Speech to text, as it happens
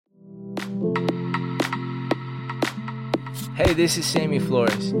Hey, this is Sammy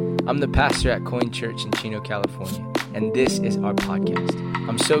Flores. I'm the pastor at Coin Church in Chino, California, and this is our podcast.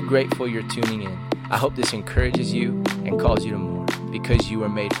 I'm so grateful you're tuning in. I hope this encourages you and calls you to more, because you are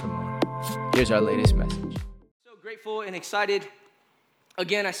made for more. Here's our latest message. So grateful and excited.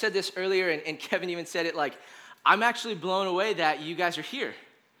 Again, I said this earlier, and Kevin even said it, I'm actually blown away that you guys are here.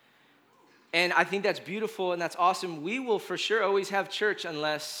 And I think that's beautiful and that's awesome. We will for sure always have church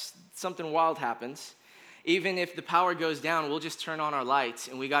unless something wild happens. Even if the power goes down, we'll just turn on our lights,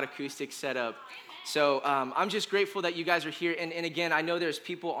 and we got acoustics set up. So I'm just grateful that you guys are here. And again, I know there's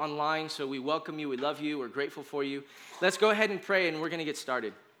people online, so we welcome you, we love you, we're grateful for you. Let's go ahead and pray, and we're going to get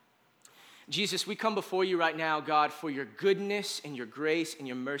started. Jesus, we come before you right now, God, for your goodness and your grace and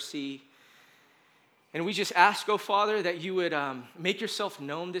your mercy. And we just ask, oh Father, that you would make yourself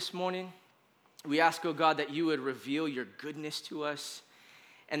known this morning. We ask, oh God, that you would reveal your goodness to us.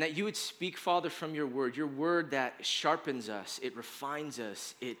 And that you would speak, Father, from your word that sharpens us, it refines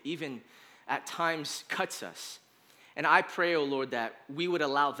us, it even at times cuts us. And I pray, oh Lord, that we would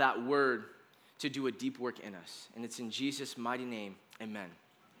allow that word to do a deep work in us. And it's in Jesus' mighty name, amen.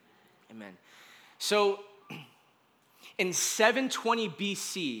 Amen. So, in 720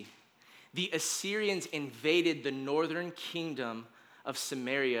 BC, the Assyrians invaded the northern kingdom of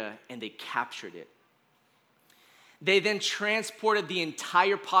Samaria, and they captured it. They then transported the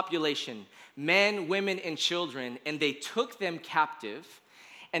entire population, men, women, and children, and they took them captive,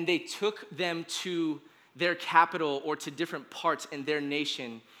 and they took them to their capital or to different parts in their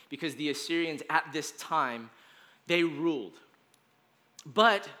nation, because the Assyrians at this time, they ruled.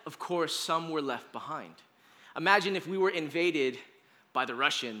 But, of course, some were left behind. Imagine if we were invaded by the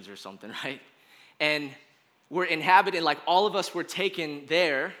Russians or something, right? And we're inhabited, all of us were taken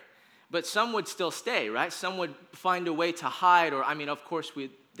there, but some would still stay, right? Some would find a way to hide, of course,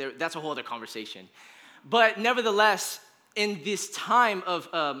 that's a whole other conversation. But nevertheless, in this time of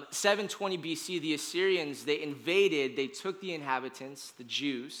 720 BC, the Assyrians, they invaded, they took the inhabitants, the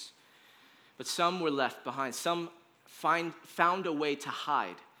Jews, but some were left behind. Some found a way to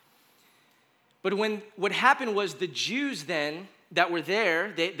hide. But what happened was the Jews then that were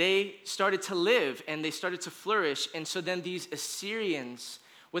there, they started to live and they started to flourish. And so then these Assyrians,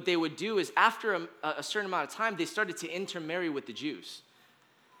 what they would do is after a certain amount of time, they started to intermarry with the Jews.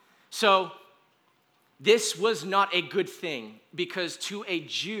 So this was not a good thing, because to a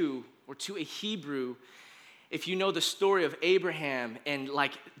Jew or to a Hebrew, if you know the story of Abraham and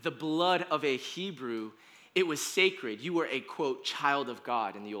the blood of a Hebrew, it was sacred. You were a, quote, child of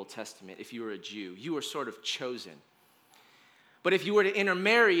God in the Old Testament if you were a Jew. You were sort of chosen. But if you were to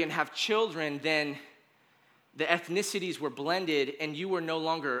intermarry and have children, then the ethnicities were blended, and you were no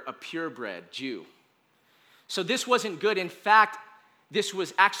longer a purebred Jew. So this wasn't good. In fact, this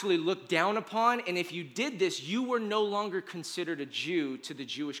was actually looked down upon, and if you did this, you were no longer considered a Jew to the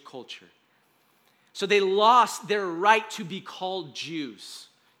Jewish culture. So they lost their right to be called Jews.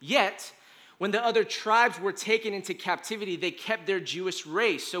 Yet, when the other tribes were taken into captivity, they kept their Jewish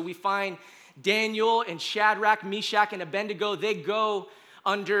race. So we find Daniel and Shadrach, Meshach, and Abednego, they go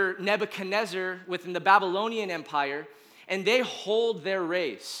under Nebuchadnezzar within the Babylonian Empire, and they hold their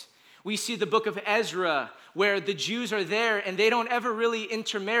race. We see the book of Ezra, where the Jews are there, and they don't ever really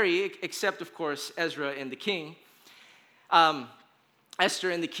intermarry, except, of course, Ezra and the king,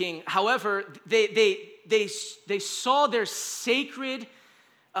 Esther and the king. However, they saw their sacred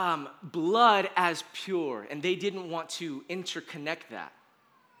blood as pure, and they didn't want to interconnect that.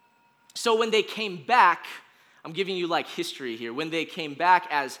 So when they came back, I'm giving you history here. When they came back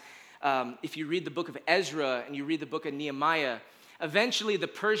if you read the book of Ezra and you read the book of Nehemiah, eventually the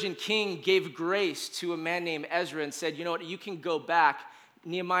Persian king gave grace to a man named Ezra and said, you know what, you can go back,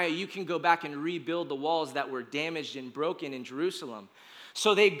 Nehemiah, you can go back and rebuild the walls that were damaged and broken in Jerusalem.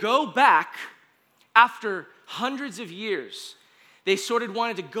 So they go back after hundreds of years. They sort of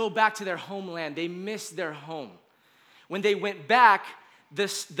wanted to go back to their homeland. They missed their home. When they went back,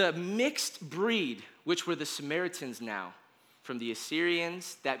 the mixed breed, which were the Samaritans now, from the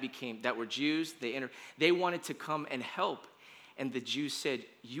Assyrians that were Jews, they wanted to come and help. And the Jews said,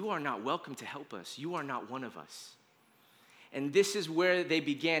 you are not welcome to help us. You are not one of us. And this is where they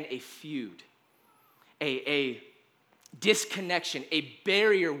began a feud, a disconnection, a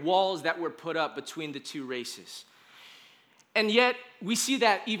barrier, walls that were put up between the two races. And yet, we see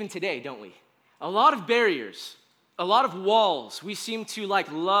that even today, don't we? A lot of barriers, a lot of walls. We seem to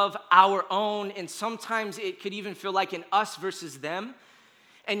love our own, and sometimes it could even feel like an us versus them.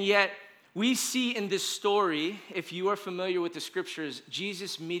 And yet, we see in this story, if you are familiar with the scriptures,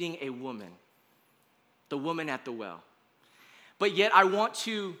 Jesus meeting a woman, the woman at the well. But yet, I want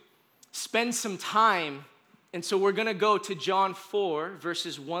to spend some time And so we're going to go to John 4,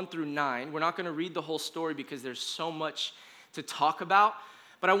 verses 1 through 9. We're not going to read the whole story because there's so much to talk about.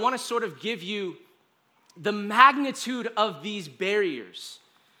 But I want to sort of give you the magnitude of these barriers,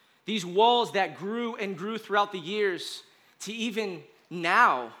 these walls that grew and grew throughout the years to even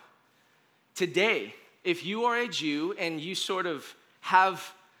now, today. If you are a Jew and you sort of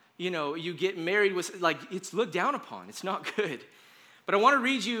have, you get married with, like, it's looked down upon. It's not good. But I want to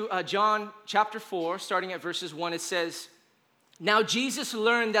read you John chapter 4, starting at verses 1. It says, "Now Jesus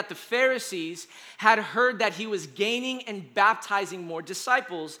learned that the Pharisees had heard that he was gaining and baptizing more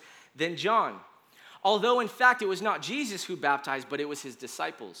disciples than John. Although, in fact, it was not Jesus who baptized, but it was his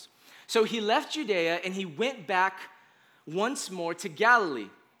disciples. So he left Judea and he went back once more to Galilee.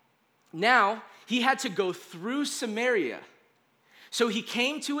 Now, he had to go through Samaria. So he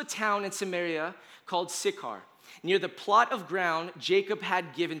came to a town in Samaria called Sychar, near the plot of ground Jacob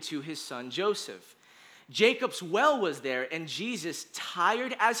had given to his son Joseph. Jacob's well was there, and Jesus,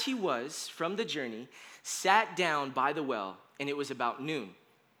 tired as he was from the journey, sat down by the well, and it was about noon.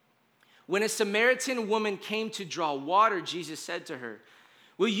 When a Samaritan woman came to draw water, Jesus said to her,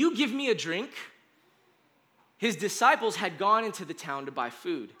 'Will you give me a drink?' His disciples had gone into the town to buy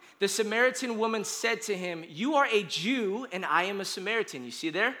food. The Samaritan woman said to him, 'You are a Jew, and I am a Samaritan.'" You see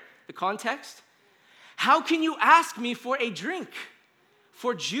there the context? "How can you ask me for a drink?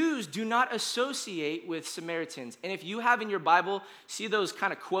 For Jews do not associate with Samaritans." And if you have in your Bible, see those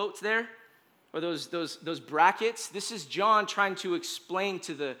kind of quotes there? Or those brackets? This is John trying to explain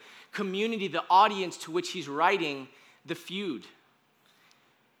to the community, the audience to which he's writing, the feud.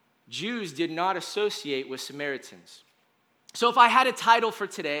 Jews did not associate with Samaritans. So if I had a title for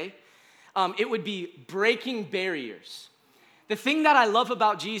today, it would be Breaking Barriers. The thing that I love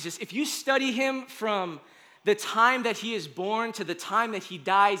about Jesus, if you study him from the time that he is born to the time that he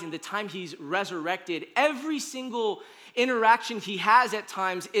dies and the time he's resurrected, every single interaction he has at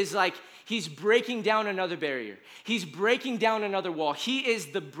times is like he's breaking down another barrier. He's breaking down another wall. He is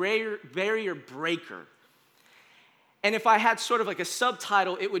the barrier breaker. And if I had sort of like a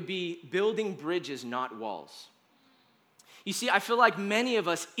subtitle, it would be Building Bridges, Not Walls. You see, I feel like many of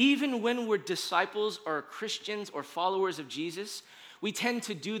us, even when we're disciples or Christians or followers of Jesus, we tend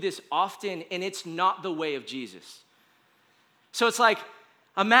to do this often, and it's not the way of Jesus. So it's like,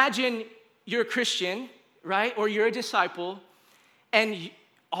 imagine you're a Christian, right? Or you're a disciple, and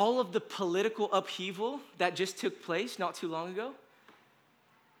all of the political upheaval that just took place not too long ago,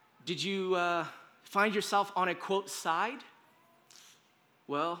 did you find yourself on a, quote, side?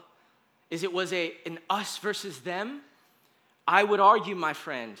 Well, was an us versus them? I would argue, my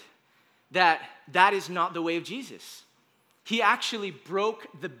friend, that is not the way of Jesus. He actually broke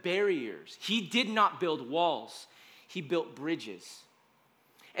the barriers. He did not build walls. He built bridges.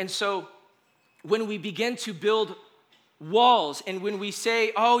 And so when we begin to build walls and when we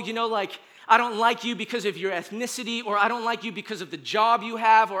say, oh, I don't like you because of your ethnicity, or I don't like you because of the job you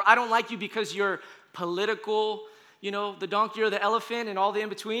have, or I don't like you because you're political, the donkey or the elephant and all the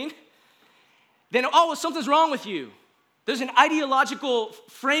in-between, then, something's wrong with you. There's an ideological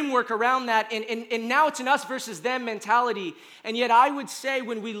framework around that, and now it's an us versus them mentality. And yet I would say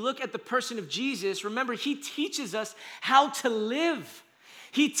when we look at the person of Jesus, remember, he teaches us how to live.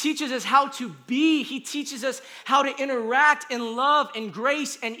 He teaches us how to be. He teaches us how to interact in love and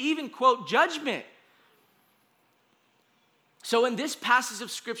grace and even, quote, judgment. So in this passage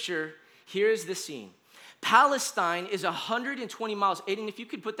of Scripture, here's the scene. Palestine is 120 miles. Aiden, if you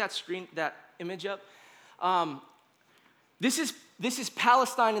could put that image up. This is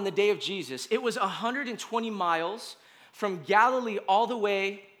Palestine in the day of Jesus. It was 120 miles from Galilee all the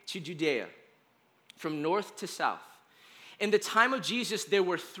way to Judea, from north to south. In the time of Jesus, there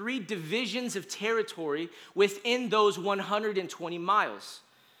were 3 divisions of territory within those 120 miles.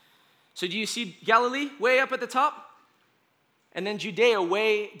 So do you see Galilee way up at the top? And then Judea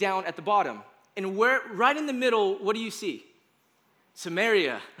way down at the bottom. And right in the middle, what do you see?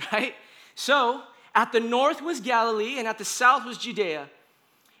 Samaria, right? So at the north was Galilee, and at the south was Judea,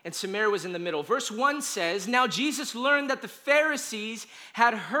 and Samaria was in the middle. Verse 1 says, "Now Jesus learned that the Pharisees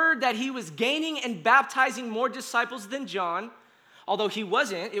had heard that he was gaining and baptizing more disciples than John, although he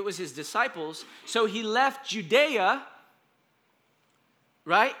wasn't, it was his disciples. So he left Judea,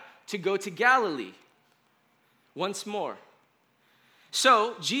 right, to go to Galilee once more."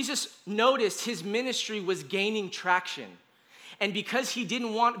 So Jesus noticed his ministry was gaining traction. And because he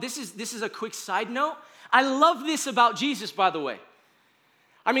didn't want, this is a quick side note. I love this about Jesus, by the way.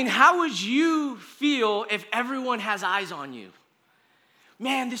 I mean, how would you feel if everyone has eyes on you?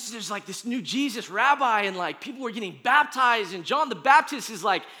 man, there's like this new Jesus rabbi, and like people were getting baptized, and John the Baptist is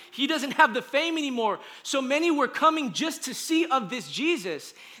like, he doesn't have the fame anymore. So many were coming just to see of this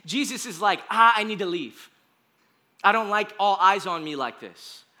Jesus. Jesus is like, I need to leave. I don't like all eyes on me like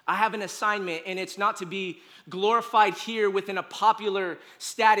this. I have an assignment, and it's not to be glorified here within a popular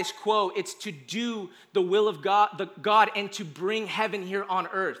status quo. It's to do the will of God and to bring heaven here on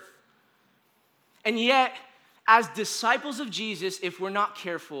earth. And yet, as disciples of Jesus, if we're not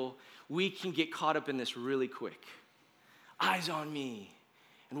careful, we can get caught up in this really quick. Eyes on me,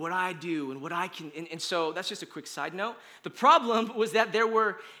 and what I do, and what I can. And so that's just a quick side note. The problem was that there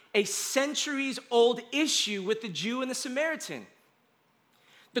were a centuries-old issue with the Jew and the Samaritan.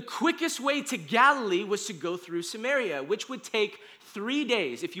 The quickest way to Galilee was to go through Samaria, which would take 3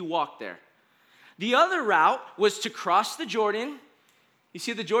 days if you walked there. The other route was to cross the Jordan. You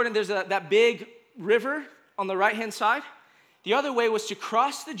see the Jordan, there's that big river on the right-hand side. The other way was to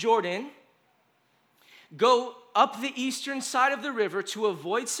cross the Jordan, go up the eastern side of the river to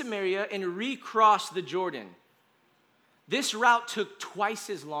avoid Samaria, and recross the Jordan. This route took twice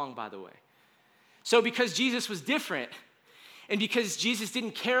as long, by the way. So because Jesus was different, and because Jesus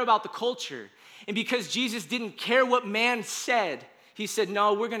didn't care about the culture, and because Jesus didn't care what man said, he said,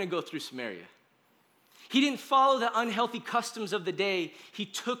 no, we're going to go through Samaria. He didn't follow the unhealthy customs of the day. He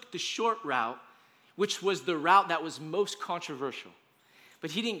took the short route, which was the route that was most controversial.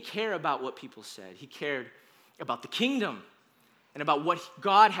 But he didn't care about what people said. He cared about the kingdom and about what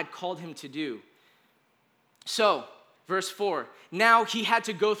God had called him to do. So, verse 4, now he had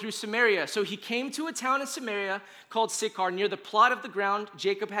to go through Samaria. So he came to a town in Samaria called Sychar, near the plot of the ground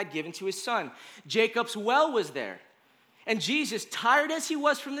Jacob had given to his son. Jacob's well was there. And Jesus, tired as he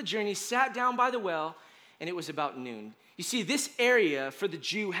was from the journey, sat down by the well, and it was about noon. You see, this area for the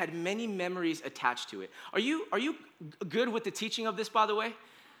Jew had many memories attached to it. Are you good with the teaching of this, by the way?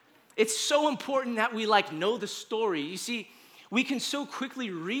 It's so important that we know the story. You see, we can so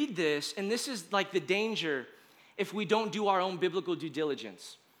quickly read this, and this is like the danger if we don't do our own biblical due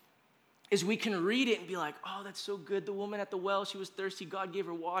diligence, is we can read it and be like, oh, that's so good. The woman at the well, she was thirsty. God gave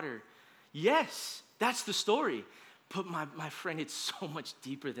her water. Yes, that's the story. But my friend, it's so much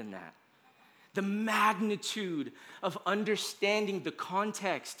deeper than that. The magnitude of understanding the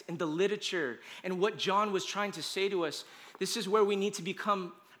context and the literature and what John was trying to say to us, this is where we need to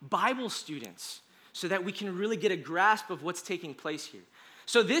become Bible students so that we can really get a grasp of what's taking place here.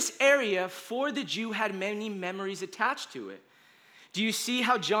 So this area for the Jew had many memories attached to it. Do you see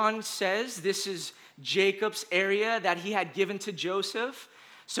how John says this is Jacob's area that he had given to Joseph?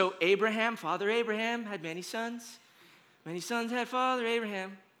 So Abraham, Father Abraham, had many sons. Many sons had Father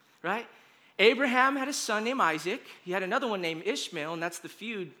Abraham, right? Abraham had a son named Isaac. He had another one named Ishmael, and that's the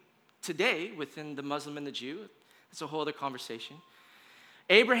feud today within the Muslim and the Jew. That's a whole other conversation.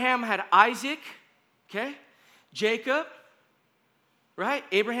 Abraham had Isaac, okay? Jacob, right?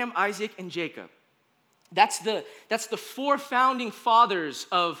 Abraham, Isaac, and Jacob. That's the four founding fathers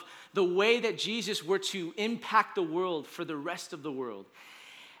of the way that Jesus were to impact the world for the rest of the world.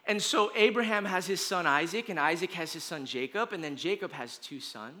 And so Abraham has his son Isaac, and Isaac has his son Jacob, and then Jacob has two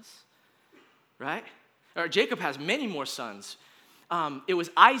sons, right? Or Jacob has many more sons. It was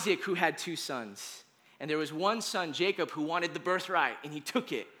Isaac who had two sons, and there was one son, Jacob, who wanted the birthright, and he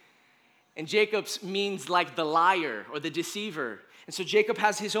took it. And Jacob's means like the liar or the deceiver. And so Jacob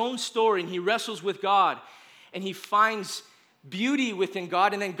has his own story, and he wrestles with God, and he finds beauty within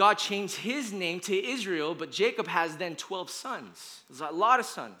God, and then God changed his name to Israel, but Jacob has then 12 sons. There's a lot of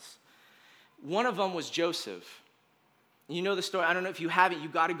sons. One of them was Joseph. You know the story. I don't know if you haven't, you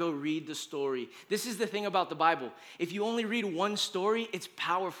got to go read the story. This is the thing about the Bible. If you only read one story, it's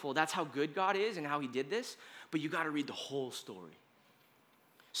powerful. That's how good God is and how he did this, but you got to read the whole story.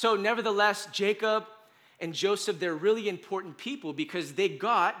 So nevertheless, Jacob and Joseph, they're really important people because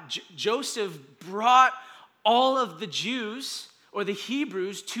Joseph brought all of the Jews or the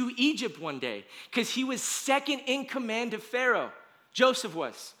Hebrews to Egypt one day because he was second in command of Pharaoh. Joseph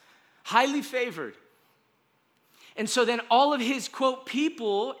was highly favored. And so then all of his, quote,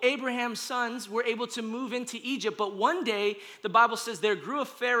 people, Abraham's sons, were able to move into Egypt. But one day, the Bible says there grew a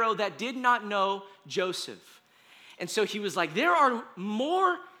Pharaoh that did not know Joseph. And so he was like, there are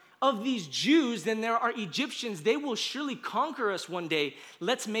more of these Jews than there are Egyptians. They will surely conquer us one day.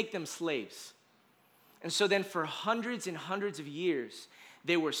 Let's make them slaves. And so then for hundreds and hundreds of years,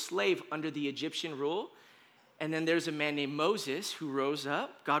 they were slave under the Egyptian rule. And then there's a man named Moses who rose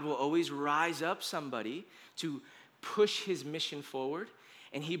up. God will always rise up somebody to push his mission forward,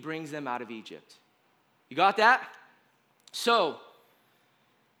 and he brings them out of Egypt. You got that? So,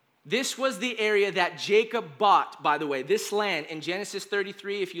 This was the area that Jacob bought, by the way, this land in Genesis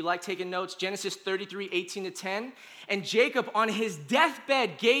 33, if you like taking notes, Genesis 33, 18 to 10. And Jacob, on his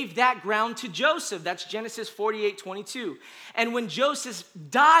deathbed, gave that ground to Joseph. That's Genesis 48, 22. And when Joseph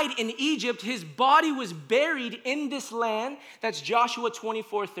died in Egypt, his body was buried in this land. That's Joshua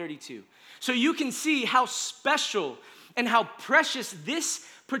 24, 32. So you can see how special and how precious this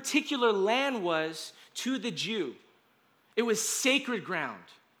particular land was to the Jew. It was sacred ground.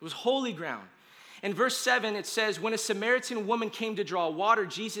 It was holy ground. In verse 7, it says, when a Samaritan woman came to draw water,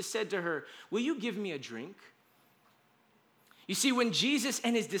 Jesus said to her, will you give me a drink? You see, when Jesus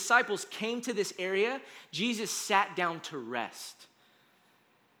and his disciples came to this area, Jesus sat down to rest.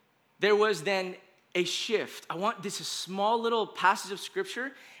 There was then a shift. This is a small little passage of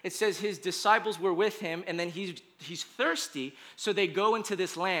scripture. It says his disciples were with him, and then he's thirsty, so they go into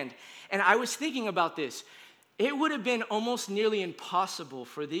this land. And I was thinking about this. It would have been almost nearly impossible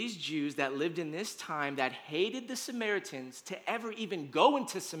for these Jews that lived in this time that hated the Samaritans to ever even go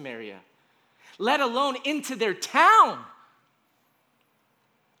into Samaria, let alone into their town.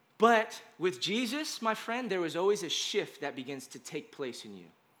 But with Jesus, my friend, there was always a shift that begins to take place in you.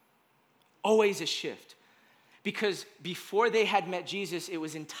 Always a shift. Because before they had met Jesus, it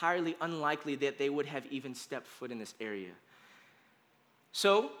was entirely unlikely that they would have even stepped foot in this area.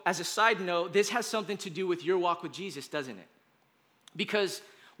 So, as a side note, this has something to do with your walk with Jesus, doesn't it? Because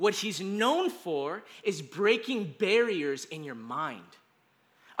what he's known for is breaking barriers in your mind.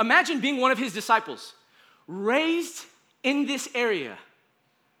 Imagine being one of his disciples, raised in this area,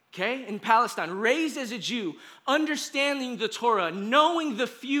 okay, in Palestine, raised as a Jew, understanding the Torah, knowing the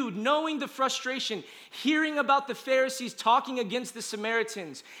feud, knowing the frustration, hearing about the Pharisees talking against the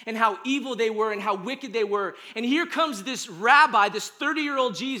Samaritans and how evil they were and how wicked they were. And here comes this rabbi, this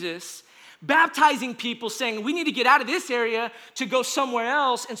 30-year-old Jesus, baptizing people, saying, we need to get out of this area to go somewhere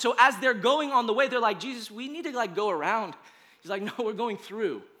else. And so as they're going on the way, they're like, Jesus, we need to go around. He's like, no, we're going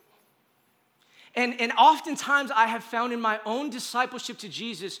through. And oftentimes I have found in my own discipleship to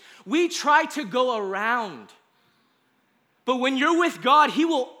Jesus, we try to go around. But when you're with God, he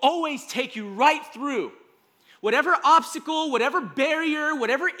will always take you right through. Whatever obstacle, whatever barrier,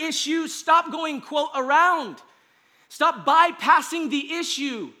 whatever issue, stop going, quote, around. Stop bypassing the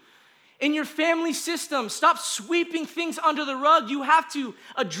issue. In your family system, stop sweeping things under the rug. You have to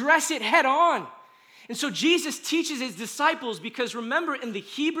address it head on. And so Jesus teaches his disciples because remember, in the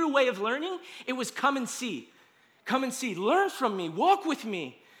Hebrew way of learning, it was come and see. Come and see. Learn from me. Walk with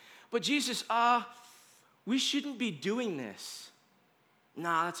me. But Jesus, we shouldn't be doing this.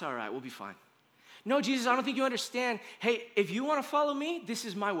 Nah, that's all right. We'll be fine. No, Jesus, I don't think you understand. Hey, if you want to follow me, this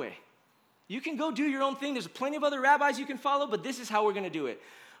is my way. You can go do your own thing. There's plenty of other rabbis you can follow, but this is how we're going to do it.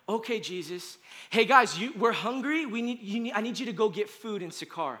 Okay, Jesus. Hey, guys, we're hungry. I need you to go get food in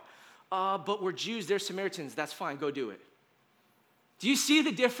Sychar. But we're Jews, they're Samaritans. That's fine, go do it. Do you see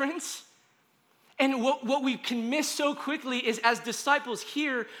the difference? And what we can miss so quickly is as disciples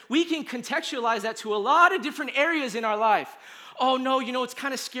here, we can contextualize that to a lot of different areas in our life. Oh no, it's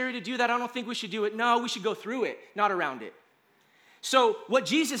kind of scary to do that. I don't think we should do it. No, we should go through it, not around it. So what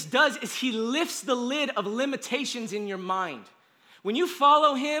Jesus does is he lifts the lid of limitations in your mind. When you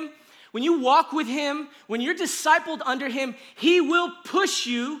follow him, when you walk with him, when you're discipled under him, he will push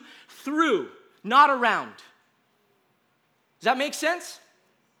you through, not around. Does that make sense?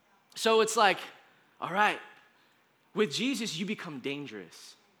 So it's like, all right, with Jesus, you become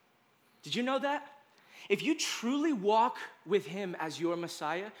dangerous. Did you know that? If you truly walk with him as your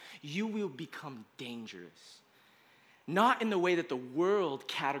Messiah, you will become dangerous. Not in the way that the world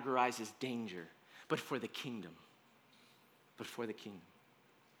categorizes danger, but for the kingdom. But for the kingdom.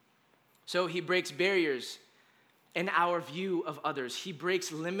 So he breaks barriers in our view of others. He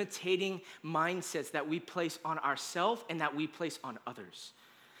breaks limiting mindsets that we place on ourselves and that we place on others.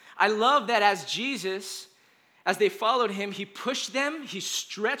 I love that as they followed him, he pushed them, he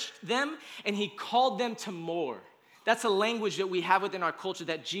stretched them, and he called them to more. That's a language that we have within our culture,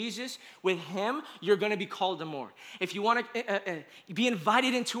 that Jesus, with him, you're going to be called to more. If you want to be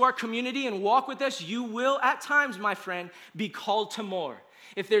invited into our community and walk with us, you will at times, my friend, be called to more.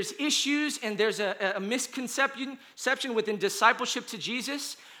 If there's issues and there's a misconception within discipleship to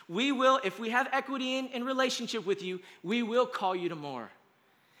Jesus, we will, if we have equity in relationship with you, we will call you to more.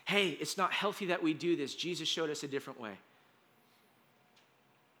 Hey, it's not healthy that we do this. Jesus showed us a different way.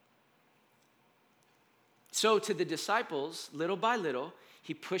 So to the disciples, little by little,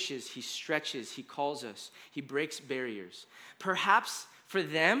 he pushes, he stretches, he calls us, he breaks barriers. Perhaps for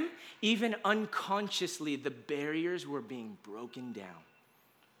them, even unconsciously, the barriers were being broken down.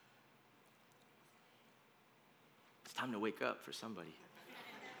 It's time to wake up for somebody.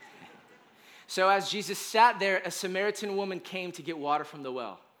 So as Jesus sat there, a Samaritan woman came to get water from the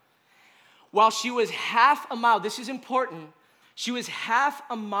well. While she was half a mile, this is important, she was half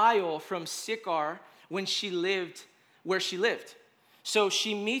a mile from Sychar when she lived where she lived. So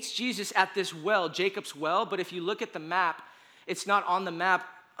she meets Jesus at this well, Jacob's well, but if you look at the map, it's not on the map.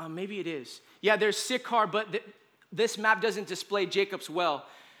 Maybe it is. Yeah, there's Sychar, but this map doesn't display Jacob's well.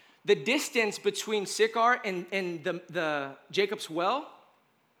 The distance between Sychar and the Jacob's well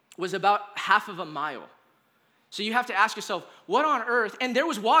was about half of a mile. So you have to ask yourself, what on earth, and there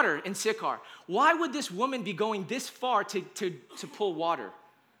was water in Sychar. Why would this woman be going this far to pull water?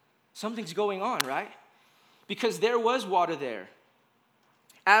 Something's going on, right? Because there was water there.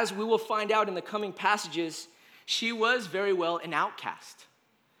 As we will find out in the coming passages, she was very well an outcast.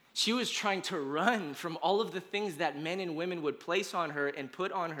 She was trying to run from all of the things that men and women would place on her and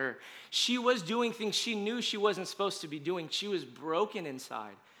put on her. She was doing things she knew she wasn't supposed to be doing. She was broken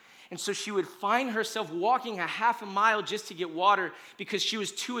inside. And so she would find herself walking a half a mile just to get water because she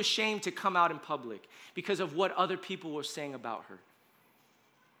was too ashamed to come out in public because of what other people were saying about her.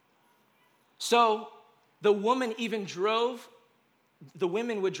 So the woman even the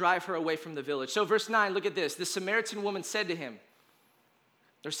women would drive her away from the village. So verse 9, look at this. The Samaritan woman said to her,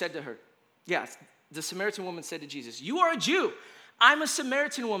 the Samaritan woman said to Jesus, "You are a Jew. I'm a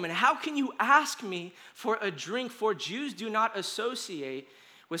Samaritan woman. How can you ask me for a drink? For Jews do not associate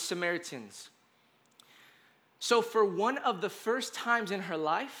with Samaritans." So for one of the first times in her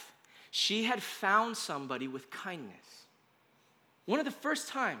life, she had found somebody with kindness. One of the first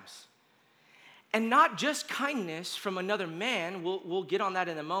times. And not just kindness from another man, we'll get on that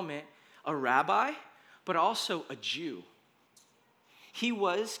in a moment, a rabbi, but also a Jew. He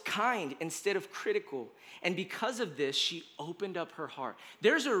was kind instead of critical. And because of this, she opened up her heart.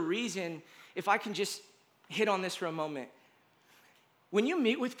 There's a reason, if I can just hit on this for a moment. When you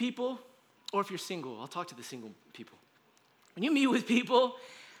meet with people, or if you're single, I'll talk to the single people. When you meet with people,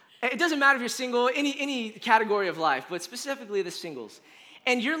 it doesn't matter if you're single, any category of life, but specifically the singles.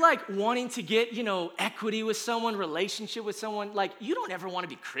 And you're like wanting to get, equity with someone, relationship with someone, like you don't ever want to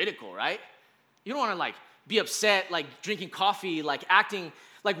be critical, right? You don't want to like be upset, like drinking coffee, like acting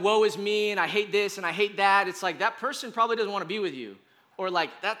like woe is me and I hate this and I hate that. It's like that person probably doesn't want to be with you, or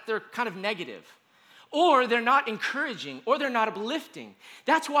like that they're kind of negative, or they're not encouraging, or they're not uplifting.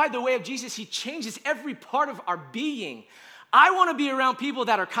 That's why the way of Jesus, he changes every part of our being. I want to be around people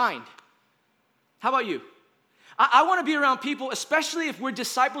that are kind. How about you? I want to be around people, especially if we're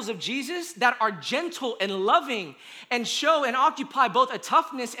disciples of Jesus, that are gentle and loving and show and occupy both a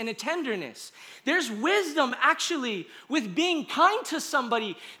toughness and a tenderness. There's wisdom actually with being kind to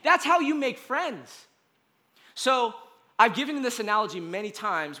somebody. That's how you make friends. So I've given this analogy many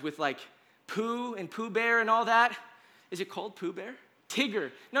times with like Pooh and Pooh Bear and all that. Is it called Pooh Bear?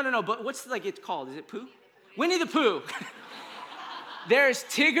 Tigger. No, but what's like it's called? Is it Pooh? Winnie the Pooh. There's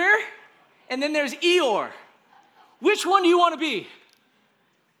Tigger and then there's Eeyore. Which one do you want to be?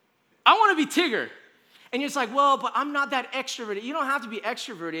 I want to be Tigger. And you're just like, well, but I'm not that extroverted. You don't have to be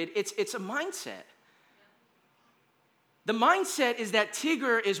extroverted. It's a mindset. The mindset is that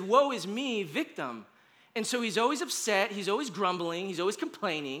Tigger is woe is me, victim. And so he's always upset. He's always grumbling. He's always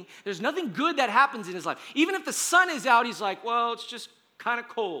complaining. There's nothing good that happens in his life. Even if the sun is out, he's like, well, it's just kind of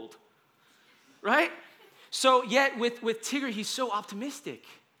cold. Right? So yet with Tigger, he's so optimistic.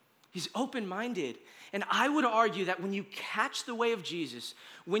 He's open-minded. And I would argue that when you catch the way of Jesus,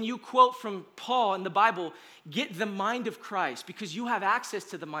 when you quote from Paul in the Bible, get the mind of Christ, because you have access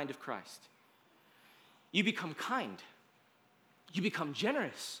to the mind of Christ. You become kind. You become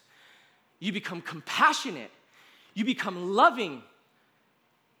generous. You become compassionate. You become loving.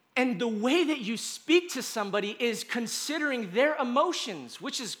 And the way that you speak to somebody is considering their emotions,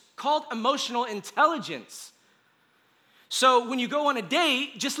 which is called emotional intelligence. So when you go on a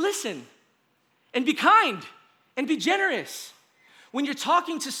date, just listen. And be kind, and be generous. When you're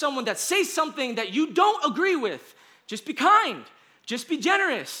talking to someone that says something that you don't agree with, just be kind, just be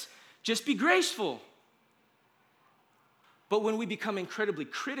generous, just be graceful. But when we become incredibly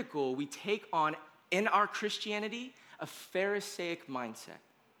critical, we take on, in our Christianity, a Pharisaic mindset.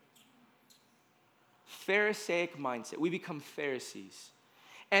 Pharisaic mindset. We become Pharisees.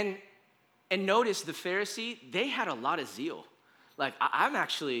 And notice the Pharisee, they had a lot of zeal. Like, I'm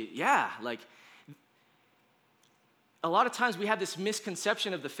actually, a lot of times we have this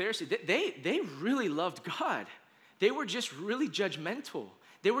misconception of the Pharisees. They really loved God. They were just really judgmental.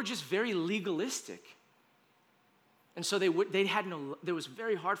 They were just very legalistic. And so it was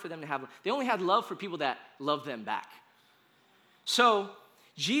very hard for them to have, they only had love for people that loved them back. So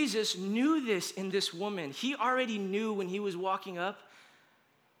Jesus knew this in this woman. He already knew when he was walking up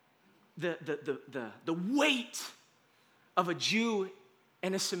the weight of a Jew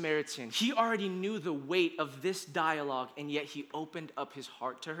and a Samaritan. He already knew the weight of this dialogue, and yet he opened up his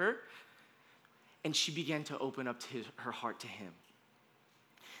heart to her, and she began to open up her heart to him.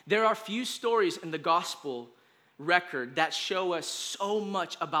 There are few stories in the gospel record that show us so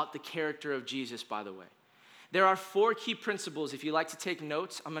much about the character of Jesus, by the way. There are 4 key principles. If you like to take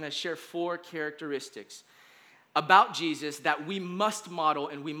notes, I'm going to share 4 characteristics about Jesus that we must model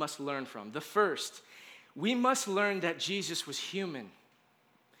and we must learn from. The first, we must learn that Jesus was human.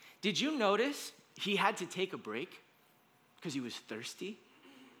 Did you notice he had to take a break because he was thirsty?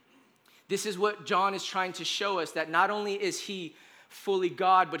 This is what John is trying to show us, that not only is he fully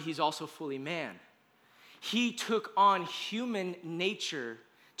God, but he's also fully man. He took on human nature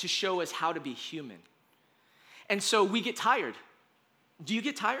to show us how to be human. And so we get tired. Do you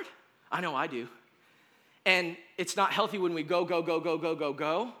get tired? I know I do. And it's not healthy when we go,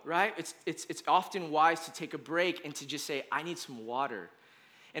 right? It's often wise to take a break and to just say, I need some water.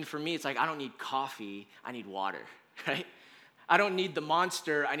 And for me, it's like, I don't need coffee, I need water, right? I don't need the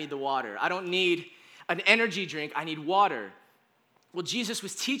Monster, I need the water. I don't need an energy drink, I need water. Well, Jesus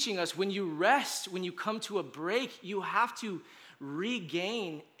was teaching us, when you rest, when you come to a break, you have to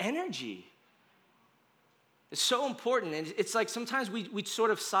regain energy. It's so important, and it's like sometimes we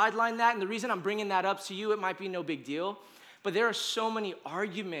sort of sideline that, and the reason I'm bringing that up to you, it might be no big deal, but there are so many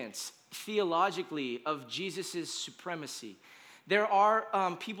arguments theologically of Jesus' supremacy. There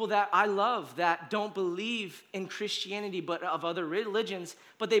are people that I love that don't believe in Christianity, but of other religions,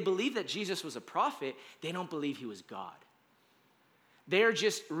 but they believe that Jesus was a prophet. They don't believe he was God. They're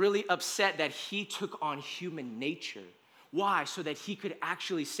just really upset that he took on human nature. Why? So that he could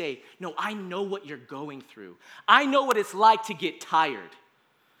actually say, no, I know what you're going through. I know what it's like to get tired.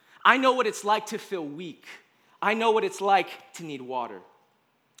 I know what it's like to feel weak. I know what it's like to need water.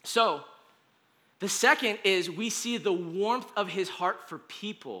 So, the second is we see the warmth of his heart for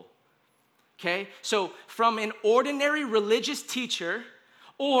people. Okay? So, from an ordinary religious teacher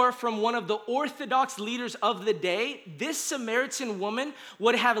or from one of the orthodox leaders of the day, this Samaritan woman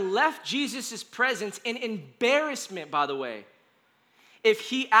would have left Jesus' presence in embarrassment, by the way, if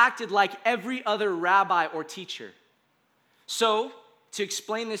he acted like every other rabbi or teacher. So, to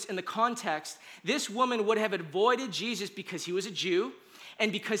explain this in the context, this woman would have avoided Jesus because he was a Jew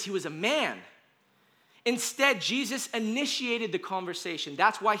and because he was a man. Instead, Jesus initiated the conversation.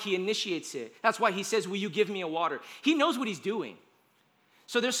 That's why he initiates it. That's why he says, will you give me a water? He knows what he's doing.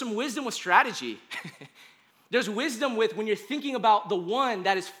 So there's some wisdom with strategy. There's wisdom with when you're thinking about the one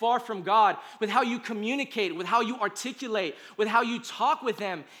that is far from God, with how you communicate, with how you articulate, with how you talk with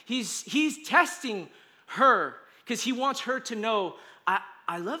them. He's testing her because he wants her to know,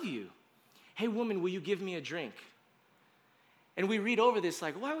 I love you. Hey, woman, will you give me a drink? And we read over this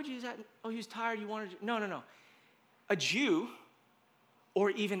like, why would you use that? Oh, he was tired, you wanted to. No. A Jew or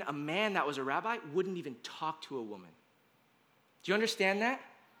even a man that was a rabbi wouldn't even talk to a woman. Do you understand that?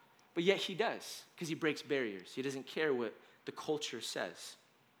 But yet he does, because he breaks barriers. He doesn't care what the culture says.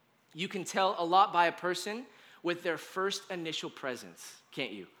 You can tell a lot by a person with their first initial presence,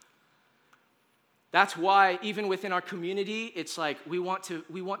 can't you? That's why even within our community, it's like we want to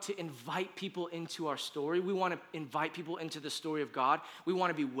invite people into our story. We want to invite people into the story of God. We want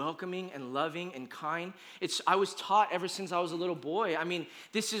to be welcoming and loving and kind. I was taught ever since I was a little boy. I mean,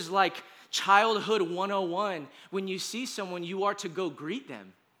 this is like childhood 101. When you see someone, you are to go greet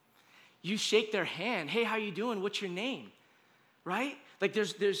them. You shake their hand. Hey, how you doing? What's your name? Right? Like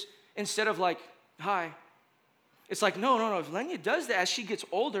there's instead of like, hi. It's like, no. If Lenya does that as she gets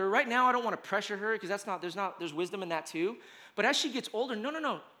older, right now I don't want to pressure her because there's wisdom in that too. But as she gets older,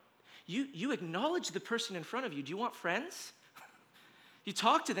 no. You acknowledge the person in front of you. Do you want friends? You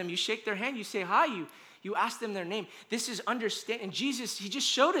talk to them, you shake their hand, you say hi, you ask them their name. This is understanding. And Jesus, he just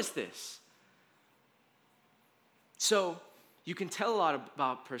showed us this. So you can tell a lot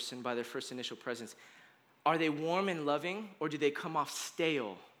about a person by their first initial presence. Are they warm and loving, or do they come off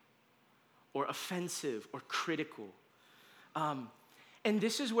stale or offensive or critical? And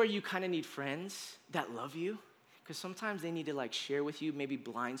this is where you kind of need friends that love you, because sometimes they need to like share with you maybe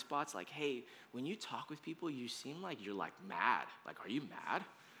blind spots, like, hey, when you talk with people, you seem like you're like mad. Like, are you mad?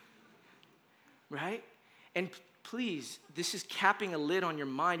 Right? And please, this is capping a lid on your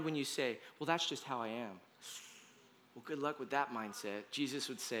mind when you say, well, that's just how I am. Well, good luck with that mindset. Jesus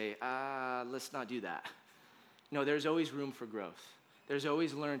would say, let's not do that. No, there's always room for growth. There's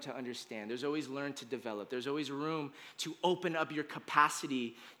always learn to understand. There's always learn to develop. There's always room to open up your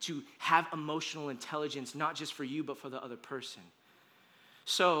capacity to have emotional intelligence, not just for you, but for the other person.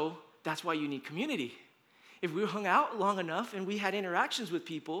 So that's why you need community. if we hung out long enough and we had interactions with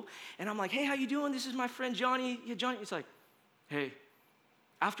people, and I'm like, hey, how you doing? This is my friend Johnny. Yeah, Johnny. It's like, hey.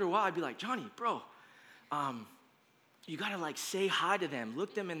 After a while, I'd be like, Johnny, bro, you gotta like say hi to them,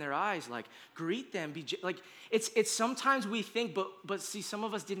 look them in their eyes, like greet them. Like it's sometimes we think, but see, some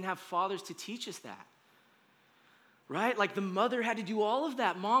of us didn't have fathers to teach us that. Right? Like the mother had to do all of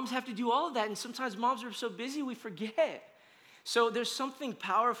that. Moms have to do all of that. And sometimes moms are so busy we forget. So there's something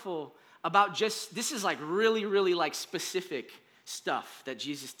powerful about this is like really, really like specific stuff that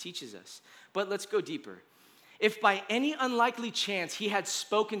Jesus teaches us. But let's go deeper. If by any unlikely chance he had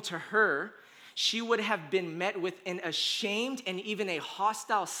spoken to her, she would have been met with an ashamed and even a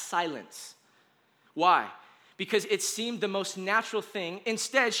hostile silence. Why? Because it seemed the most natural thing.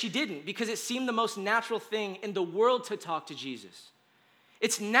 Instead, she didn't, because it seemed the most natural thing in the world to talk to Jesus.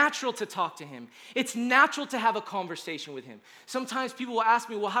 It's natural to talk to him. It's natural to have a conversation with him. Sometimes people will ask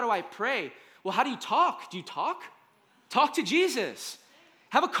me, well, how do I pray? Well, how do you talk? Do you talk? Talk to Jesus.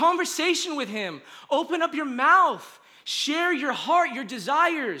 Have a conversation with him. Open up your mouth. Share your heart, your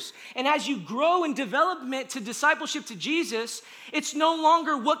desires. And as you grow in development to discipleship to Jesus, it's no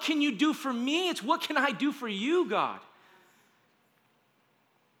longer what can you do for me? It's what can I do for you, God?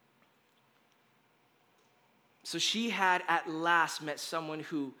 So she had at last met someone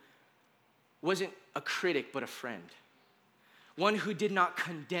who wasn't a critic, but a friend. One who did not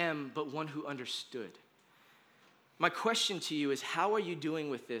condemn, but one who understood. My question to you is, how are you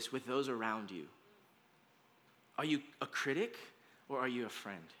doing with this with those around you? Are you a critic or are you a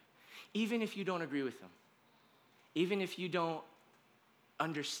friend? Even if you don't agree with them, even if you don't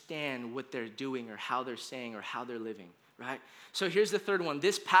understand what they're doing or how they're saying or how they're living, right? So here's the third one.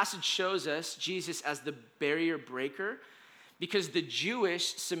 This passage shows us Jesus as the barrier breaker because the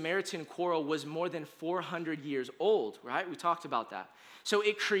Jewish-Samaritan quarrel was more than 400 years old, right? We talked about that. So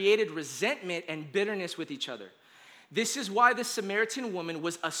it created resentment and bitterness with each other. This is why the Samaritan woman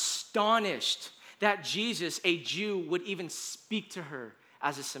was astonished that Jesus, a Jew, would even speak to her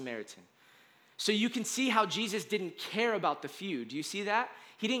as a Samaritan. So you can see how Jesus didn't care about the feud. Do you see that?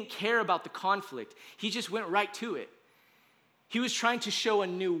 He didn't care about the conflict. He just went right to it. He was trying to show a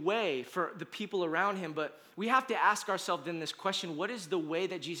new way for the people around him, but we have to ask ourselves then this question, what is the way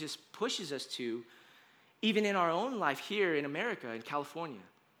that Jesus pushes us to, even in our own life here in America, in California?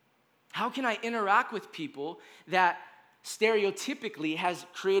 How can I interact with people that stereotypically has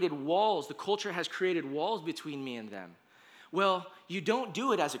created walls, the culture has created walls between me and them? Well, you don't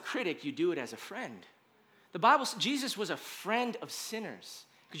do it as a critic, you do it as a friend. The Bible says Jesus was a friend of sinners.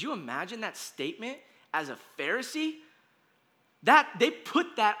 Could you imagine that statement as a Pharisee? That they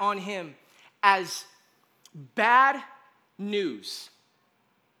put that on him as bad news,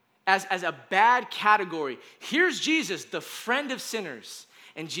 as a bad category. Here's Jesus, the friend of sinners.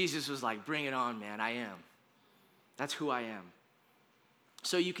 And Jesus was like, bring it on, man, I am. That's who I am.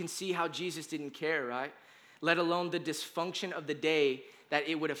 So you can see how Jesus didn't care, right? Let alone the dysfunction of the day, that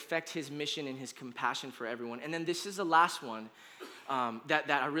it would affect his mission and his compassion for everyone. And then this is the last one that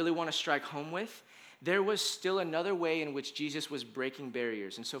I really want to strike home with. There was still another way in which Jesus was breaking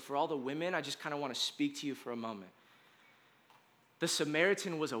barriers. And so for all the women, I just kind of want to speak to you for a moment. The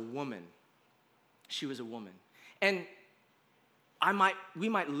Samaritan was a woman. She was a woman. And we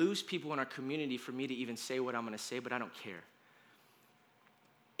might lose people in our community for me to even say what I'm going to say, but I don't care.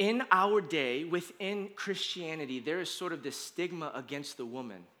 In our day, within Christianity, there is sort of this stigma against the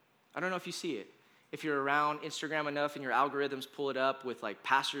woman. I don't know if you see it. If you're around Instagram enough and your algorithms pull it up with like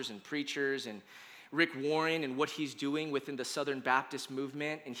pastors and preachers and Rick Warren and what he's doing within the Southern Baptist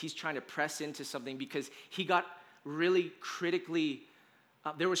movement, and he's trying to press into something because he got really critically,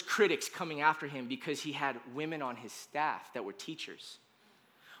 there was critics coming after him because he had women on his staff that were teachers.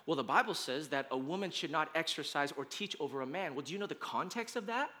 Well, the Bible says that a woman should not exercise or teach over a man. Well, do you know the context of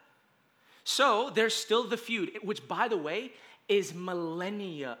that? So there's still the feud, which, by the way, is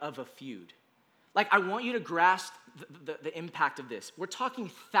millennia of a feud. Like, I want you to grasp the impact of this. We're talking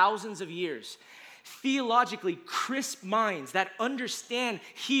thousands of years. Theologically crisp minds that understand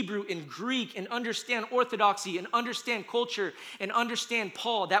Hebrew and Greek and understand orthodoxy and understand culture and understand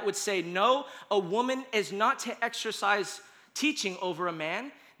Paul, that would say, no, a woman is not to exercise teaching over a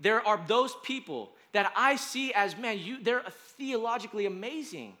man. There are those people that I see as, man, they're theologically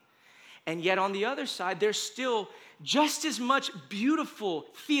amazing. And yet on the other side, there's still just as much beautiful,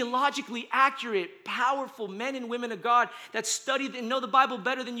 theologically accurate, powerful men and women of God that study and know the Bible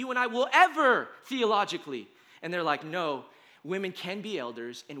better than you and I will ever theologically. And they're like, no, women can be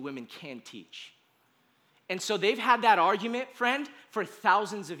elders and women can teach. And so they've had that argument, friend, for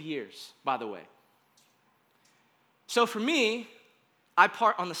thousands of years, by the way. So for me, I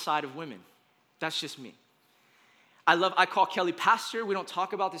part on the side of women. That's just me. I call Kelly pastor. We don't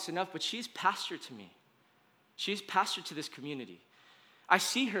talk about this enough, but she's pastor to me. She's pastor to this community. I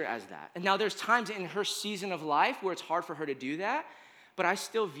see her as that. And now there's times in her season of life where it's hard for her to do that, but I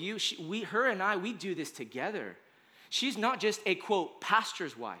still view, her and I, we do this together. She's not just a, quote,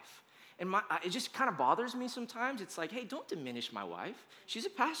 pastor's wife. And it just kind of bothers me sometimes. It's like, hey, don't diminish my wife. She's a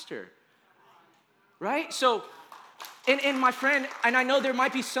pastor, right? So, and my friend, and I know there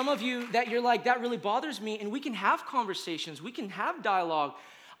might be some of you that you're like, that really bothers me, and we can have conversations. We can have dialogue.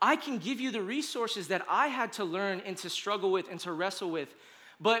 I can give you the resources that I had to learn and to struggle with and to wrestle with.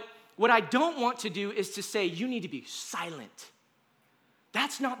 But what I don't want to do is to say, you need to be silent.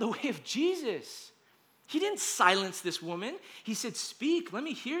 That's not the way of Jesus. He didn't silence this woman. He said, speak, let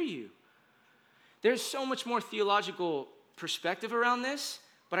me hear you. There's so much more theological perspective around this,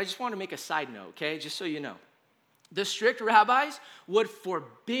 but I just want to make a side note, okay, just so you know. The strict rabbis would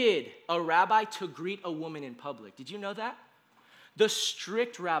forbid a rabbi to greet a woman in public. Did you know that? The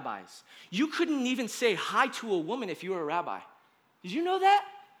strict rabbis. You couldn't even say hi to a woman if you were a rabbi. Did you know that?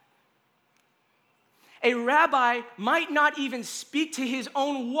 A rabbi might not even speak to his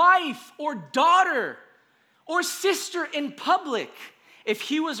own wife or daughter or sister in public if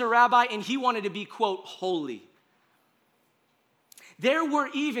he was a rabbi and he wanted to be, quote, holy. There were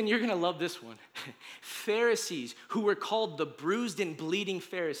even, you're going to love this one, Pharisees who were called the bruised and bleeding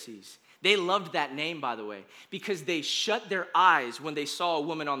Pharisees. They loved that name, by the way, because they shut their eyes when they saw a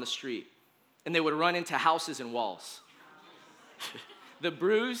woman on the street, and they would run into houses and walls. The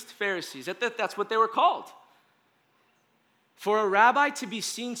bruised Pharisees, that's what they were called. For a rabbi to be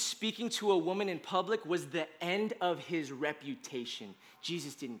seen speaking to a woman in public was the end of his reputation.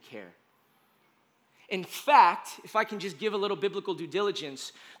 Jesus didn't care. In fact, if I can just give a little biblical due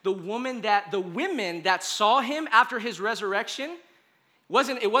diligence, the women that saw him after his resurrection,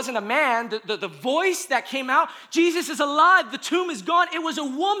 it wasn't a man. The voice that came out, Jesus is alive, the tomb is gone. It was a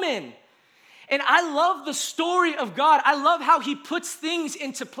woman. And I love the story of God. I love how he puts things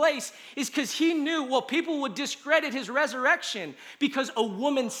into place, is because he knew, well, people would discredit his resurrection because a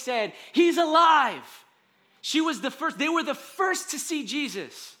woman said, he's alive. They were the first to see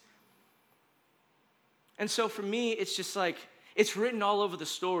Jesus. And so for me, it's just like, it's written all over the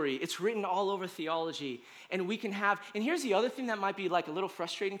story. It's written all over theology. And we can have, and here's the other thing that might be like a little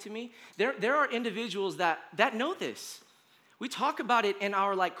frustrating to me. There are individuals that know this. We talk about it in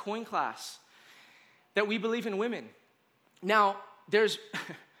our like coin class, that we believe in women. Now, there's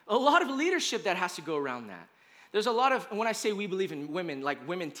a lot of leadership that has to go around that. There's a lot of, when I say we believe in women, like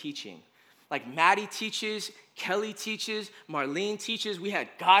women teaching. Like Maddie teaches, Kelly teaches, Marlene teaches, we had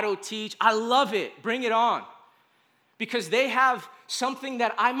Gatto teach. I love it, bring it on. Because they have something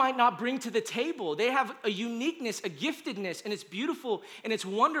that I might not bring to the table. They have a uniqueness, a giftedness, and it's beautiful and it's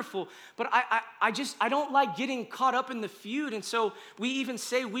wonderful. But I don't like getting caught up in the feud. And so we even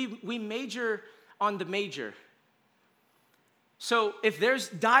say we major on the major. So if there's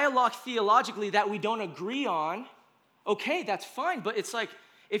dialogue theologically that we don't agree on, okay, that's fine. But it's like,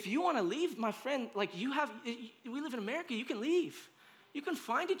 if you want to leave, my friend, like we live in America, you can leave. You can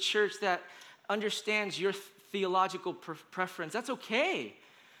find a church that understands your theological preference. That's okay.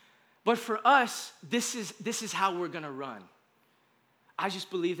 But for us, this is how we're going to run. I just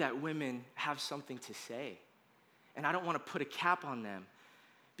believe that women have something to say. And I don't want to put a cap on them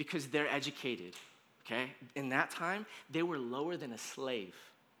because they're educated, okay? In that time, they were lower than a slave.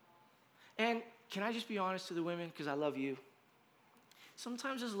 And can I just be honest to the women, because I love you?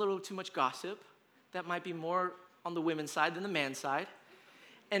 Sometimes there's a little too much gossip that might be more on the women's side than the man's side.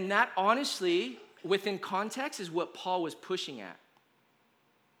 And that honestly, within context, is what Paul was pushing at.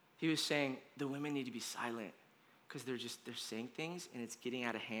 He was saying the women need to be silent because they're saying things and it's getting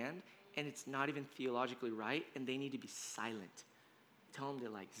out of hand and it's not even theologically right and they need to be silent. Tell them to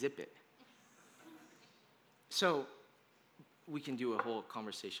like zip it. So we can do a whole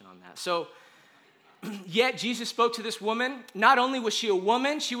conversation on that. So yet Jesus spoke to this woman. Not only was she a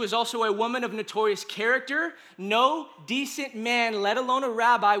woman, she was also a woman of notorious character. No decent man, let alone a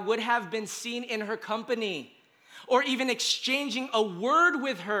rabbi, would have been seen in her company or even exchanging a word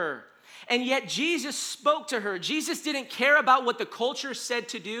with her. And yet Jesus spoke to her. Jesus didn't care about what the culture said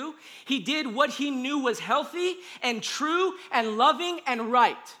to do. He did what he knew was healthy and true and loving and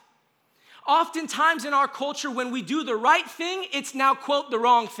right. Oftentimes in our culture, when we do the right thing, it's now, quote, the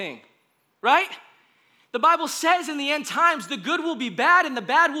wrong thing, right? The Bible says in the end times, the good will be bad and the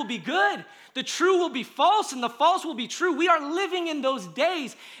bad will be good. The true will be false and the false will be true. We are living in those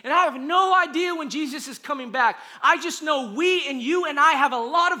days, and I have no idea when Jesus is coming back. I just know we and you and I have a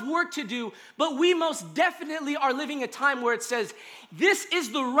lot of work to do, but we most definitely are living a time where it says, this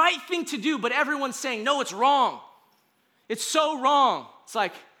is the right thing to do, but everyone's saying, no, it's wrong. It's so wrong. It's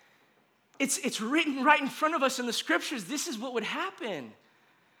like, it's written right in front of us in the scriptures. This is what would happen.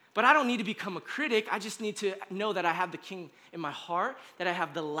 But I don't need to become a critic. I just need to know that I have the King in my heart, that I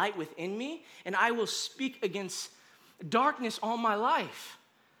have the light within me, and I will speak against darkness all my life.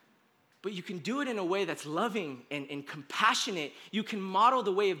 But you can do it in a way that's loving and compassionate. You can model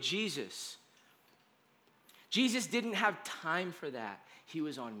the way of Jesus. Jesus didn't have time for that. He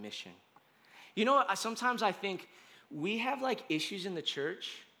was on mission. You know what? Sometimes I think we have like issues in the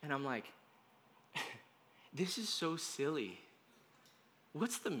church, and I'm like, this is so silly.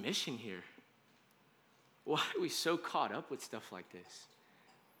 What's the mission here? Why are we so caught up with stuff like this?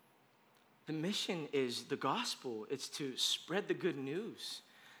 The mission is the gospel. It's to spread the good news,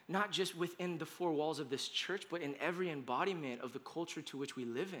 not just within the four walls of this church, but in every embodiment of the culture to which we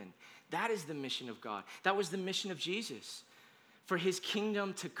live in. That is the mission of God. That was the mission of Jesus, for his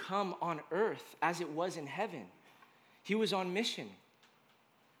kingdom to come on earth as it was in heaven. He was on mission.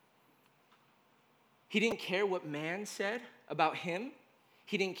 He didn't care what man said about him.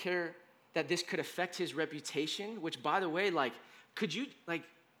 He didn't care that this could affect his reputation, which, by the way,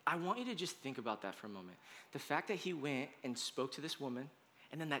 I want you to just think about that for a moment. The fact that he went and spoke to this woman,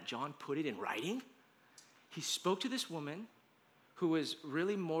 and then that John put it in writing. He spoke to this woman who was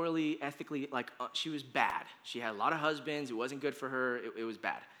really morally, ethically, she was bad. She had a lot of husbands. It wasn't good for her. It was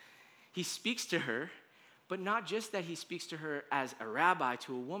bad. He speaks to her, but not just that he speaks to her as a rabbi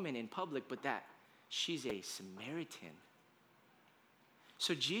to a woman in public, but that she's a Samaritan.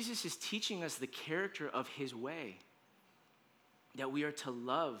 So Jesus is teaching us the character of his way, that we are to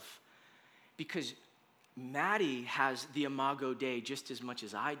love, because Maddie has the Imago Dei just as much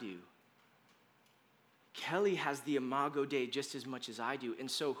as I do. Kelly has the Imago Dei just as much as I do. And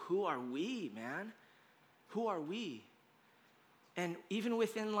so who are we, man? Who are we? And even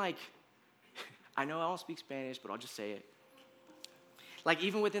within I know I don't speak Spanish, but I'll just say it.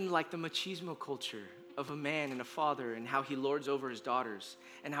 Even within the machismo culture of a man and a father, and how he lords over his daughters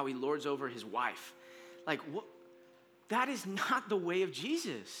and how he lords over his wife. That is not the way of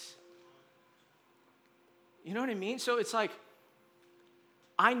Jesus. You know what I mean? So it's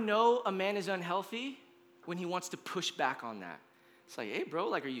I know a man is unhealthy when he wants to push back on that. It's hey,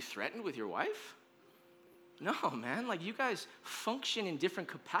 bro, are you threatened with your wife? No, man. You guys function in different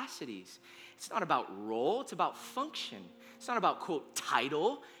capacities. It's not about role. It's about function. It's not about, quote,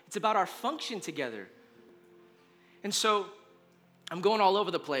 title. It's about our function together. And so I'm going all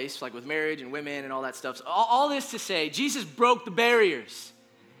over the place, with marriage and women and all that stuff. So all this to say, Jesus broke the barriers.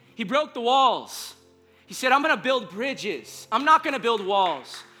 He broke the walls. He said, I'm going to build bridges. I'm not going to build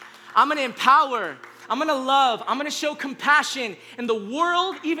walls. I'm going to empower. I'm going to love. I'm going to show compassion. And the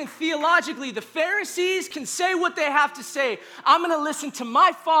world, even theologically, the Pharisees can say what they have to say. I'm going to listen to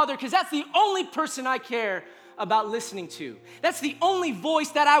my Father, because that's the only person I care about listening to. That's the only voice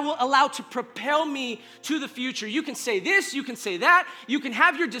that I will allow to propel me to the future. You can say this, you can say that, you can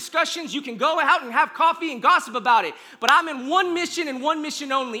have your discussions, you can go out and have coffee and gossip about it. But I'm in one mission and one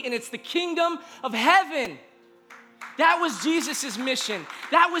mission only, and it's the kingdom of heaven. That was Jesus' mission.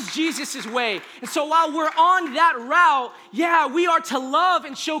 That was Jesus' way. And so while we're on that route, we are to love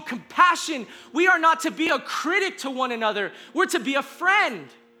and show compassion. We are not to be a critic to one another. We're to be a friend.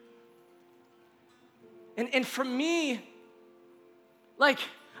 And for me,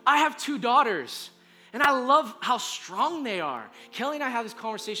 I have 2 daughters, and I love how strong they are. Kelly and I have this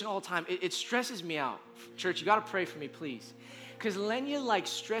conversation all the time. It stresses me out. Church, you got to pray for me, please. Because Lenya,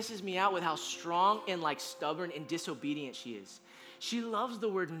 stresses me out with how strong and, stubborn and disobedient she is. She loves the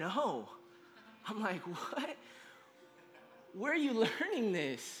word no. I'm like, what? Where are you learning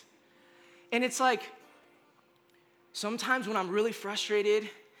this? And it's sometimes when I'm really frustrated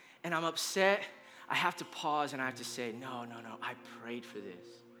and I'm upset, I have to pause and I have to say, no, I prayed for this.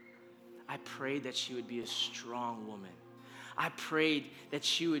 I prayed that she would be a strong woman. I prayed that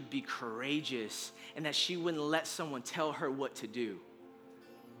she would be courageous and that she wouldn't let someone tell her what to do.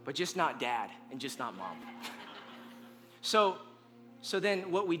 But just not dad and just not mom. So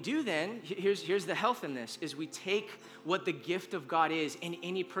then what we do then, here's the health in this, is we take what the gift of God is in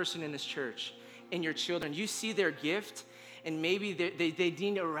any person in this church, in your children. You see their gift, and maybe they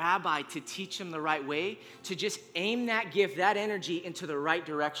need a rabbi to teach them the right way, to just aim that gift, that energy into the right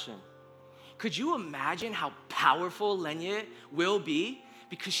direction. Could you imagine how powerful Lenya will be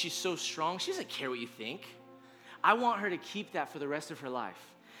because she's so strong? She doesn't care what you think. I want her to keep that for the rest of her life.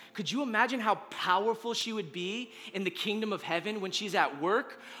 Could you imagine how powerful she would be in the kingdom of heaven when she's at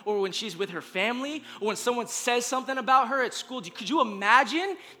work or when she's with her family or when someone says something about her at school? Could you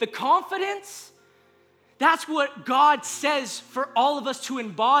imagine the confidence That's what God says for all of us to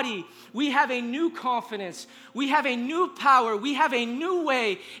embody. We have a new confidence. We have a new power. We have a new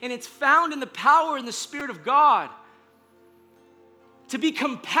way, and it's found in the power and the Spirit of God. To be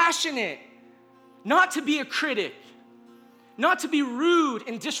compassionate, not to be a critic, not to be rude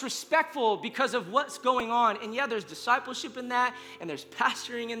and disrespectful because of what's going on. And yeah, there's discipleship in that, and there's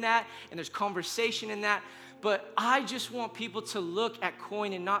pastoring in that, and there's conversation in that. But I just want people to look at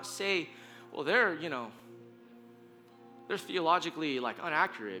Coin and not say, well, they're theologically like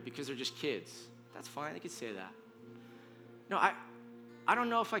inaccurate because they're just kids. That's fine, they could say that. No, I don't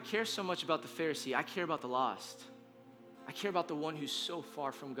know if I care so much about the Pharisee. I care about the lost. I care about the one who's so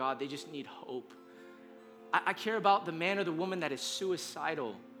far from God, they just need hope. I care about the man or the woman that is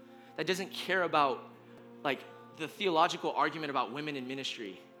suicidal, that doesn't care about like the theological argument about women in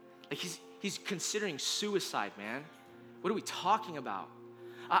ministry. Like he's considering suicide, man. What are we talking about?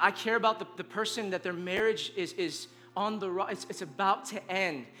 I care about the person that their marriage is on the right, it's about to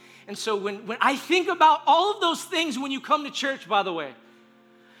end. And so when I think about all of those things when you come to church, by the way,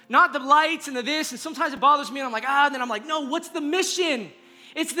 not the lights and the this, and sometimes it bothers me, and I'm like, and then I'm like, no, what's the mission?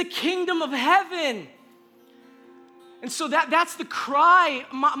 It's the kingdom of heaven. And so that's the cry.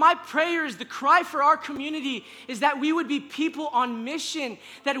 My prayer is the cry for our community is that we would be people on mission,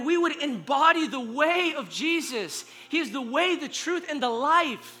 that we would embody the way of Jesus. He is the way, the truth, and the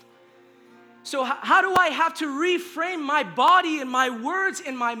life. So how do I have to reframe my body and my words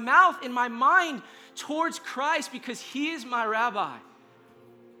in my mouth, in my mind towards Christ because he is my rabbi?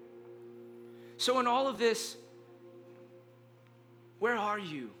 So in all of this, where are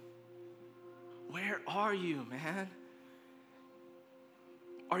you? Where are you, man?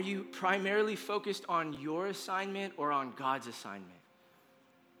 Are you primarily focused on your assignment or on God's assignment?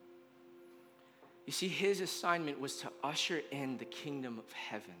 You see, his assignment was to usher in the kingdom of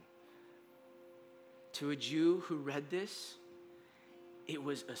heaven. To a Jew who read this, it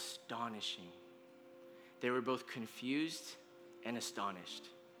was astonishing. They were both confused and astonished.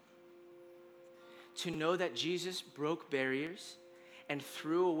 To know that Jesus broke barriers and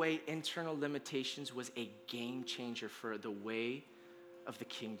threw away internal limitations was a game changer for the way of the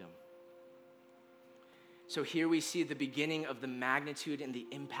kingdom. So here we see the beginning of the magnitude and the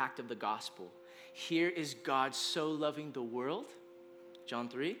impact of the gospel. Here is God so loving the world, John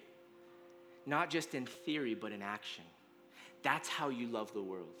 3, not just in theory, but in action. That's how you love the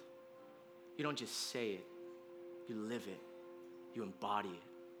world. You don't just say it, you live it, you embody it.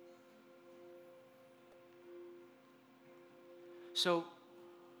 So,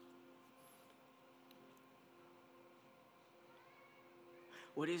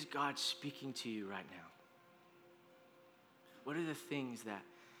 what is God speaking to you right now? What are the things that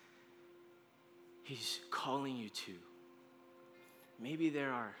he's calling you to? Maybe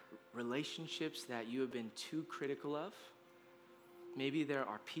there are relationships that you have been too critical of. Maybe there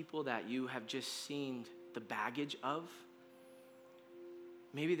are people that you have just seen the baggage of.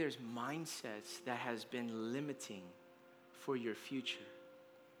 Maybe there's mindsets that has been limiting for your future.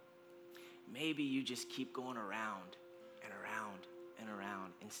 Maybe you just keep going around and around and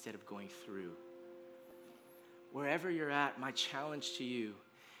around instead of going through. Wherever you're at, my challenge to you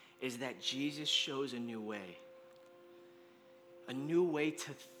is that Jesus shows a new way. A new way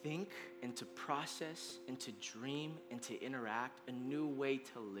to think and to process and to dream and to interact. A new way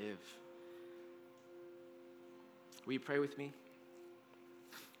to live. Will you pray with me?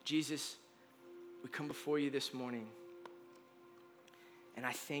 Jesus, we come before you this morning, and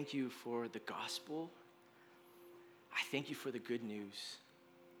I thank you for the gospel. I thank you for the good news.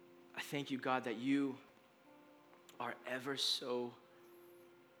 I thank you, God, that you are ever so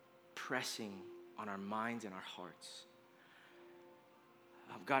pressing on our minds and our hearts.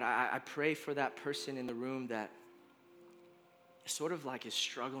 God, I pray for that person in the room that sort of like is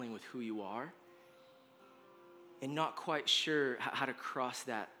struggling with who you are and not quite sure how to cross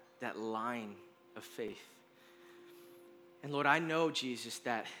that line of faith. And Lord, I know, Jesus,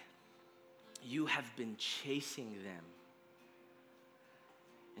 that you have been chasing them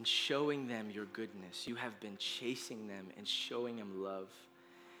and showing them your goodness. You have been chasing them and showing them love.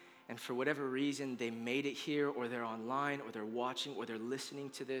 And for whatever reason, they made it here, or they're online, or they're watching, or they're listening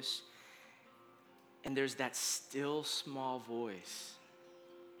to this, and there's that still small voice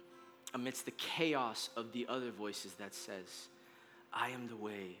amidst the chaos of the other voices that says, I am the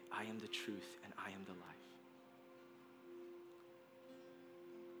way, I am the truth, and I am the life.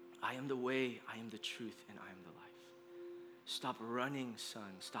 I am the way, I am the truth, and I am the life. Stop running,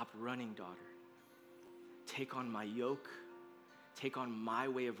 son. Stop running, daughter. Take on my yoke. Take on my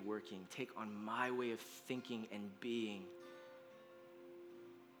way of working. Take on my way of thinking and being.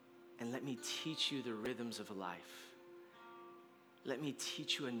 and let me teach you the rhythms of life. Let me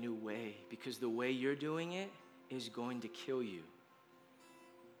teach you a new way, because the way you're doing it is going to kill you.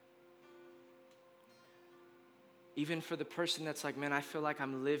 Even for the person that's like, man, I feel like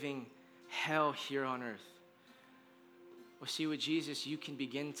I'm living hell here on earth. Well, see, with Jesus, you can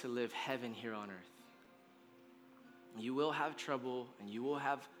begin to live heaven here on earth. You will have trouble, and you will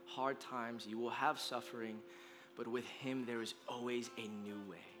have hard times, you will have suffering, but with him, there is always a new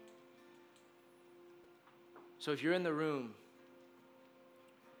way. So if you're in the room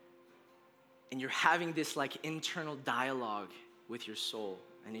and you're having this like internal dialogue with your soul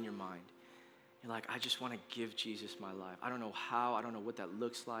and in your mind, you're like, I just want to give Jesus my life. I don't know how, I don't know what that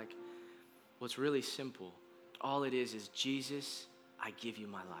looks like. Well, it's really simple. All it is Jesus, I give you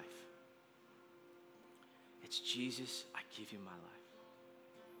my life. It's Jesus, I give you my life.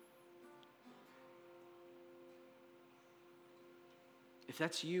 If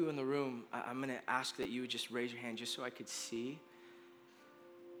that's you in the room, I'm going to ask that you would just raise your hand just so I could see,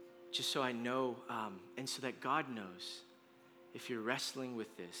 just so I know, and so that God knows if you're wrestling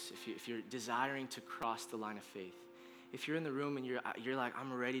with this, if you're desiring to cross the line of faith. If you're in the room and you're like,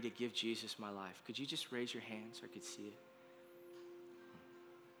 I'm ready to give Jesus my life, could you just raise your hand so I could see it?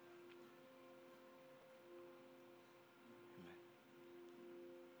 Amen.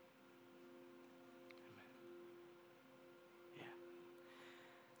 Amen. Yeah.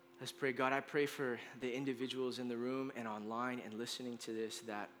 Let's pray. God, I pray for the individuals in the room and online and listening to this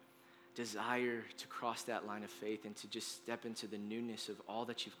that desire to cross that line of faith and to just step into the newness of all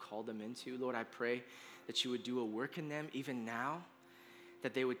that you've called them into. Lord, I pray that you would do a work in them even now,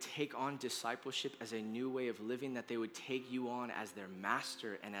 that they would take on discipleship as a new way of living, that they would take you on as their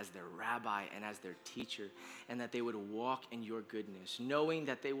master and as their rabbi and as their teacher, and that they would walk in your goodness, knowing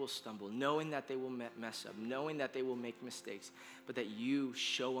that they will stumble, knowing that they will mess up, knowing that they will make mistakes, but that you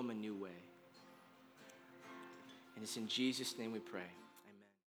show them a new way. And it's in Jesus' name we pray.